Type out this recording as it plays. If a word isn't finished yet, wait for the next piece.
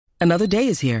Another day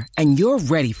is here, and you're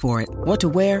ready for it. What to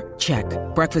wear? Check.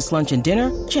 Breakfast, lunch, and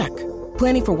dinner? Check.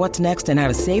 Planning for what's next and how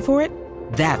to save for it?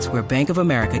 That's where Bank of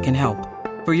America can help.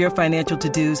 For your financial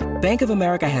to-dos, Bank of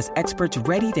America has experts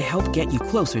ready to help get you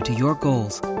closer to your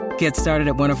goals. Get started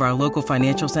at one of our local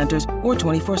financial centers or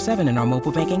 24/7 in our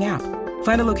mobile banking app.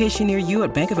 Find a location near you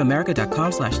at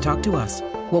bankofamerica.com/talktous.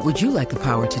 What would you like the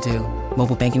power to do?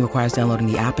 Mobile banking requires downloading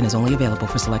the app and is only available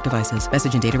for select devices.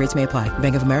 Message and data rates may apply.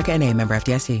 Bank of America N.A., member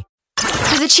FDIC.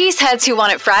 To the cheeseheads who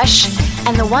want it fresh,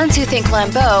 and the ones who think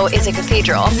Lambeau is a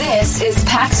cathedral, this is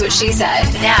Pax What She Said.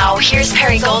 Now, here's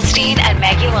Perry Goldstein and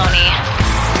Maggie Loney.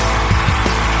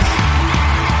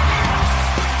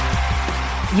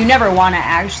 You never want to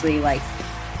actually,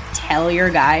 tell your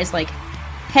guys,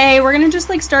 hey, we're going to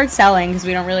just, start selling because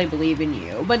we don't really believe in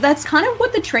you. But that's kind of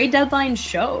what the trade deadline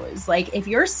shows. If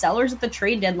you're sellers at the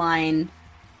trade deadline,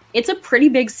 it's a pretty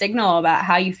big signal about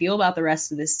how you feel about the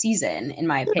rest of this season, in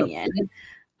my opinion.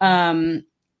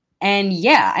 And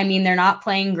yeah, I mean, they're not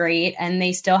playing great and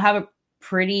they still have a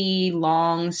pretty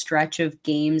long stretch of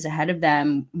games ahead of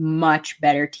them, much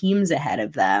better teams ahead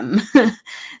of them.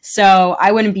 So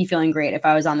I wouldn't be feeling great if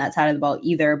I was on that side of the ball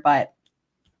either, but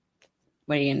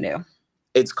what are you going to do?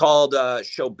 It's called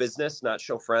show business, not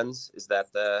show friends. Is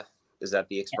that the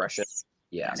expression? Yes.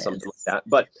 Yeah, something like that.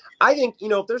 But I think,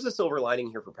 if there's a silver lining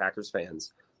here for Packers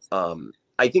fans,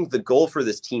 I think the goal for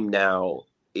this team now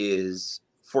is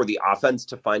for the offense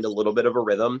to find a little bit of a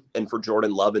rhythm and for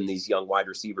Jordan Love and these young wide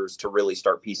receivers to really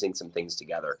start piecing some things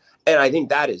together. And I think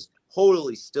that is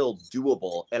totally still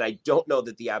doable. And I don't know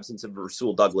that the absence of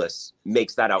Rasul Douglas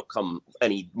makes that outcome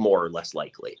any more or less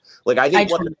likely. I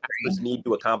think what the Packers need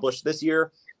to accomplish this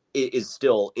year is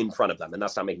still in front of them. And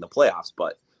that's not making the playoffs,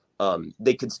 but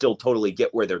they could still totally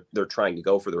get where they're trying to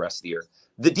go for the rest of the year.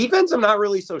 The defense, I'm not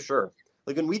really so sure.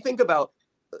 When we think about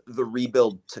the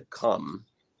rebuild to come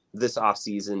this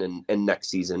offseason and next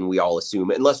season, we all assume,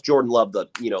 unless Jordan Love, the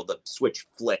switch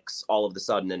flicks all of a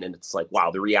sudden, and it's wow,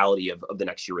 the reality of the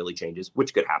next year really changes,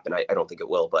 which could happen. I don't think it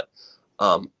will, but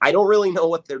I don't really know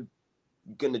what they're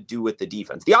going to do with the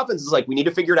defense. The offense is we need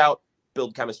to figure it out,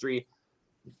 build chemistry.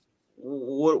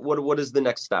 What is the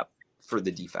next step for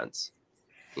the defense?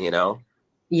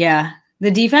 Yeah, the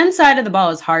defense side of the ball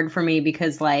is hard for me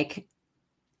because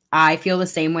I feel the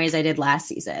same way as I did last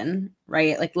season,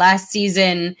 right? Last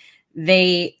season,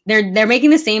 they're making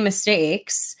the same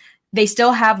mistakes. They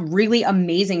still have really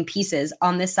amazing pieces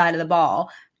on this side of the ball.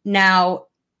 Now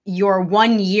you're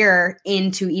 1 year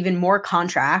into even more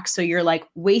contracts. So you're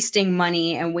wasting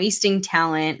money and wasting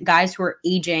talent, guys who are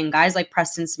aging, guys like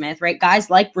Preston Smith, right? Guys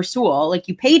like Rasul,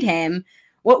 you paid him.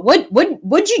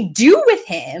 What'd you do with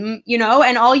him?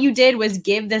 And all you did was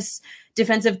give this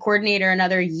defensive coordinator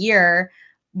another year.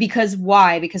 Because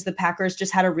why? Because the Packers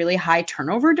just had a really high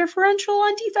turnover differential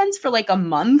on defense for a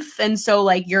month. And so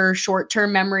your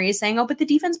short-term memory is saying, oh, but the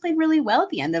defense played really well at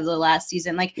the end of the last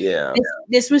season.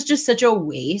 This was just such a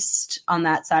waste on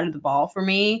that side of the ball for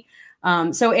me.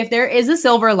 So if there is a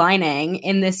silver lining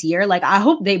in this year, I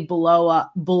hope they blow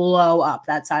up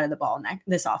that side of the ball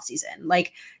this offseason.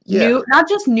 New, not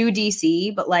just new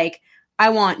DC, but I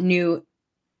want new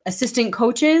assistant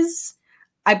coaches.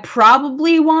 I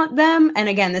probably want them, and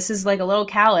again, this is a little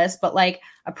callous, but I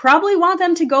probably want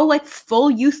them to go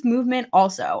full youth movement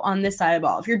also on this side of the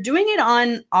ball. If you're doing it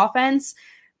on offense,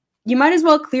 you might as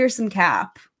well clear some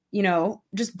cap,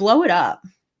 just blow it up.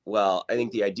 Well, I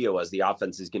think the idea was the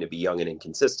offense is going to be young and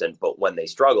inconsistent, but when they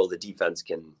struggle, the defense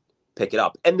can pick it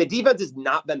up. And the defense has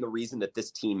not been the reason that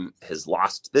this team has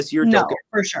lost this year. No,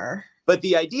 for sure. But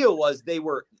the idea was they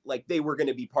were going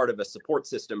to be part of a support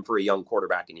system for a young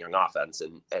quarterback and young offense,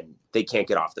 and they can't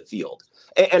get off the field.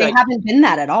 And they haven't been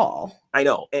that at all. I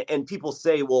know. And people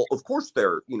say, well, of course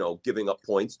they're, giving up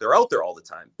points. They're out there all the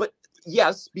time. But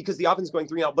yes, because the offense is going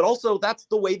 3 out, but also that's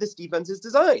the way this defense is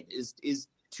designed is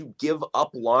to give up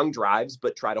long drives,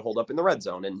 but try to hold up in the red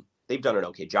zone. And they've done an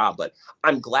okay job, but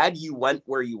I'm glad you went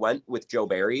where you went with Joe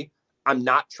Barry. I'm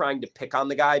not trying to pick on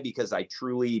the guy because I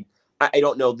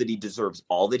don't know that he deserves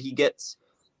all that he gets.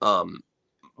 But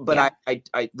yeah.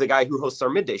 I the guy who hosts our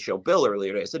midday show, Bill,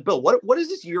 earlier today, I said, Bill, what is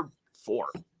this year for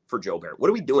Joe Barry? What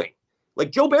are we doing?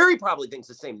 Joe Barry probably thinks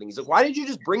the same thing. He's like, why did you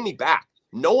just bring me back?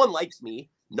 No one likes me.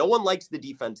 No one likes the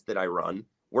defense that I run.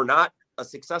 We're not a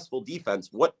successful defense.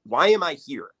 Why am I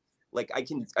here? I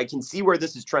can see where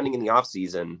this is trending in the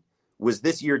offseason. Was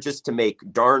this year just to make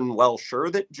darn well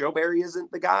sure that Joe Barry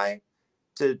isn't the guy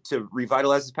to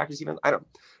revitalize his Packers defense?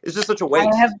 It's just such a waste.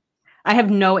 I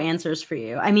have no answers for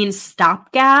you. I mean,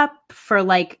 stopgap for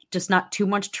just not too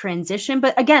much transition.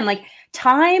 But again,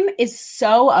 time is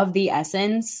so of the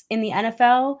essence in the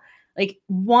NFL. Like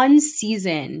one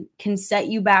season can set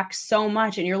you back so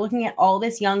much. And you're looking at all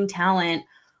this young talent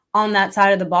on that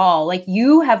side of the ball. Like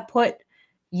you,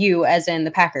 as in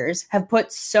the Packers, have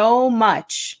put so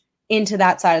much into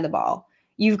that side of the ball.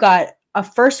 You've got a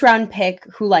first round pick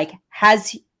who like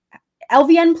has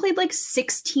LVN played like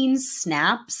 16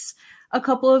 snaps a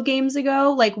couple of games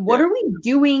ago. Like, what are we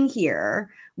doing here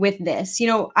with this? You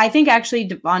know, I think actually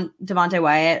Devonte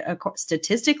Wyatt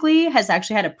statistically has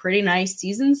actually had a pretty nice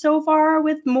season so far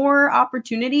with more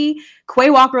opportunity. Quay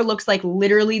Walker looks like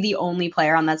literally the only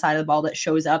player on that side of the ball that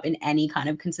shows up in any kind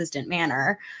of consistent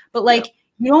manner. But like,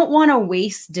 you don't want to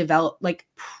waste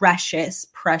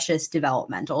precious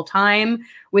developmental time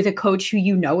with a coach who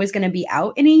you know is going to be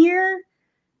out in a year.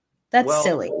 That's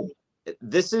silly.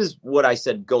 This is what I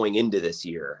said going into this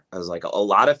year. I was like, a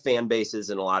lot of fan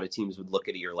bases and a lot of teams would look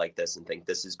at a year like this and think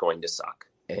this is going to suck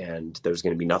and there's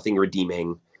going to be nothing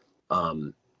redeeming.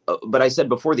 But I said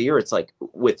before the year, it's like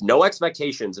with no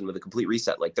expectations and with a complete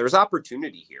reset, like there's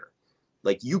opportunity here.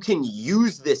 Like you can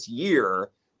use this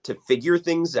year to figure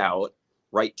things out,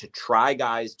 right? To try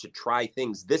guys, to try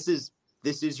things. This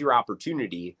is your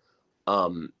opportunity.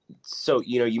 So,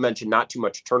 you know, you mentioned not too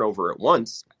much turnover at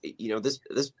once. You know, this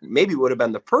maybe would have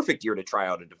been the perfect year to try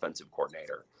out a defensive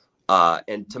coordinator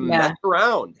and to mess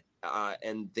around.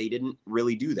 And they didn't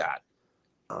really do that.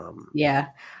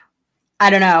 I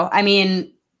don't know. I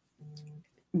mean,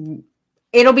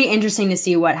 it'll be interesting to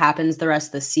see what happens the rest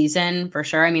of the season for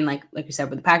sure. I mean, like you said,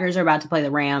 the Packers are about to play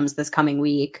the Rams this coming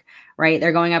week, right?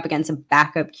 They're going up against a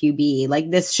backup QB.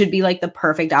 Like this should be like the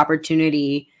perfect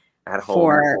opportunity at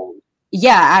home.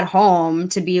 At home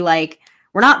to be like,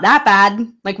 we're not that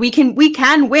bad. Like we can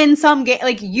win some game.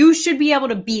 Like you should be able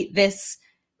to beat this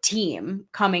team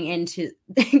coming into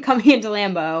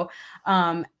Lambeau.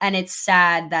 And it's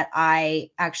sad that I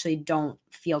actually don't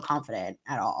feel confident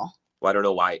at all. Well, I don't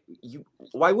know why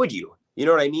would you? You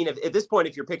know what I mean? If at this point,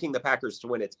 if you're picking the Packers to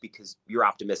win, it's because you're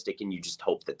optimistic and you just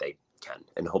hope that they can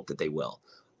and hope that they will.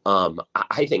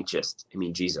 I think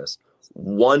Jesus,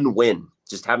 one win,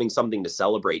 just having something to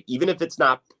celebrate, even if it's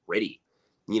not pretty,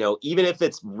 you know, even if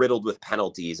it's riddled with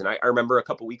penalties. And I remember a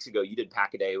couple weeks ago, you did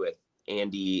Pack a Day with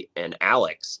Andy and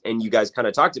Alex, and you guys kind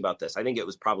of talked about this. I think it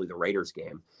was probably the Raiders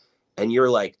game. And you're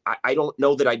like, I don't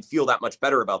know that I'd feel that much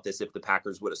better about this if the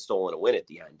Packers would have stolen a win at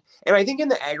the end. And I think in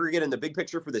the aggregate, in the big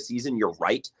picture for the season, you're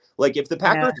right. Like if the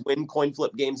Packers win coin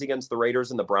flip games against the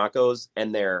Raiders and the Broncos,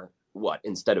 and they're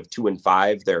instead of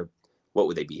 2-5, they're, what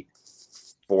would they be?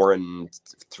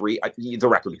 4-3, the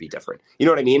record would be different. You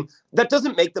know what I mean? That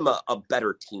doesn't make them a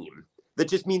better team. That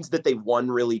just means that they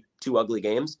won really two ugly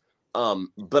games.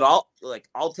 But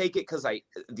I'll take it because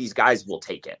these guys will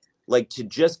take it. Like to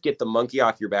just get the monkey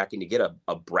off your back and to get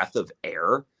a breath of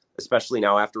air, especially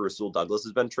now after Rasul Douglas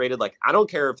has been traded. Like I don't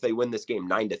care if they win this game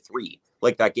 9-3,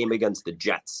 like that game against the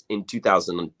Jets in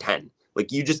 2010.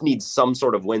 Like you just need some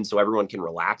sort of win so everyone can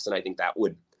relax, and I think that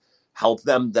would help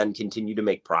them then continue to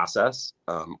make progress,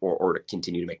 or to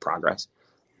continue to make progress.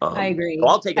 I agree. So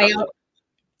I'll take it.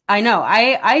 I know.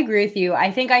 I agree with you.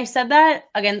 I think I said that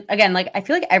again, like, I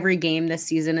feel like every game this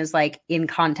season is like in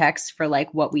context for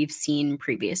like what we've seen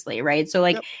previously. Right. So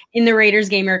like in the Raiders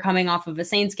game, you're coming off of a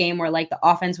Saints game where like the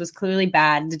offense was clearly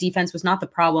bad. The defense was not the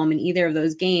problem in either of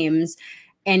those games.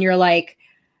 And you're like,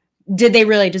 did they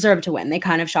really deserve to win? They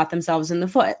kind of shot themselves in the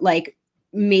foot. Like,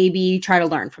 maybe try to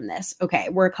learn from this. Okay,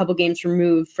 we're a couple games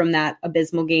removed from that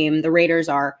abysmal game. The Raiders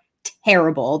are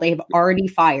terrible. They have already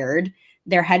fired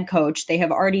their head coach. They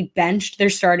have already benched their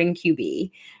starting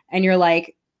QB. And you're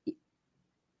like,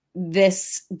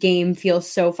 this game feels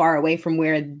so far away from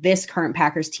where this current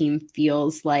Packers team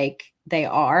feels like they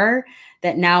are,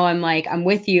 that now I'm like, I'm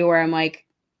with you, where I'm like,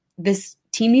 this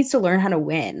team needs to learn how to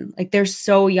win. Like they're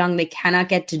so young. They cannot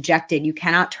get dejected. You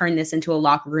cannot turn this into a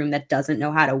locker room that doesn't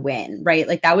know how to win, right?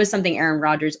 Like that was something Aaron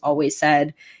Rodgers always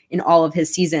said in all of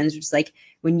his seasons. Just like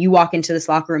when you walk into this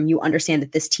locker room, you understand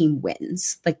that this team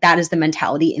wins. Like that is the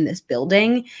mentality in this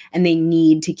building, and they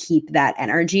need to keep that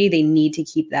energy. They need to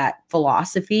keep that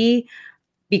philosophy,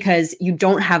 because you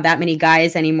don't have that many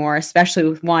guys anymore, especially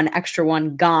with one extra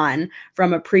one gone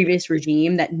from a previous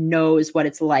regime that knows what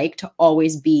it's like to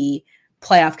always be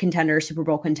playoff contender, Super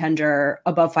Bowl contender,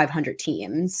 above 500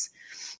 teams.